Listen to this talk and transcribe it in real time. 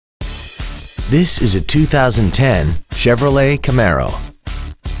This is a 2010 Chevrolet Camaro.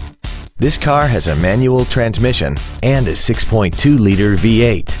 This car has a manual transmission and a 6.2-liter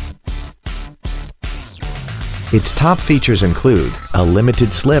V8. Its top features include a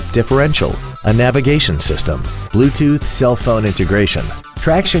limited slip differential, a navigation system, Bluetooth cell phone integration,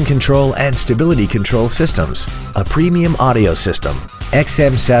 traction control and stability control systems, a premium audio system,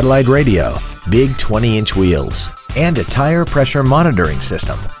 XM satellite radio, big 20-inch wheels, and a tire pressure monitoring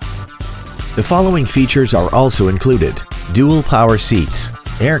system. The following features are also included: dual power seats,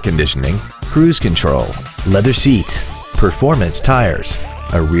 air conditioning, cruise control, leather seats, performance tires,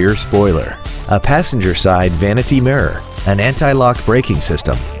 a rear spoiler, a passenger side vanity mirror, an anti-lock braking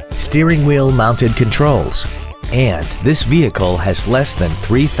system, steering wheel mounted controls, and this vehicle has less than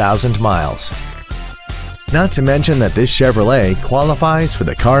 3,000 miles. Not to mention that this Chevrolet qualifies for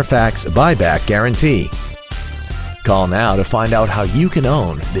the Carfax buyback guarantee. Call now to find out how you can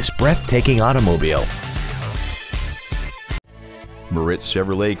own this breathtaking automobile. Moritz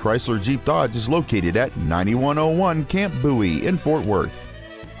Chevrolet Chrysler Jeep Dodge is located at 9101 Camp Bowie in Fort Worth.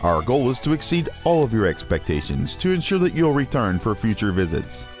 Our goal is to exceed all of your expectations to ensure that you'll return for future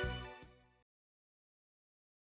visits.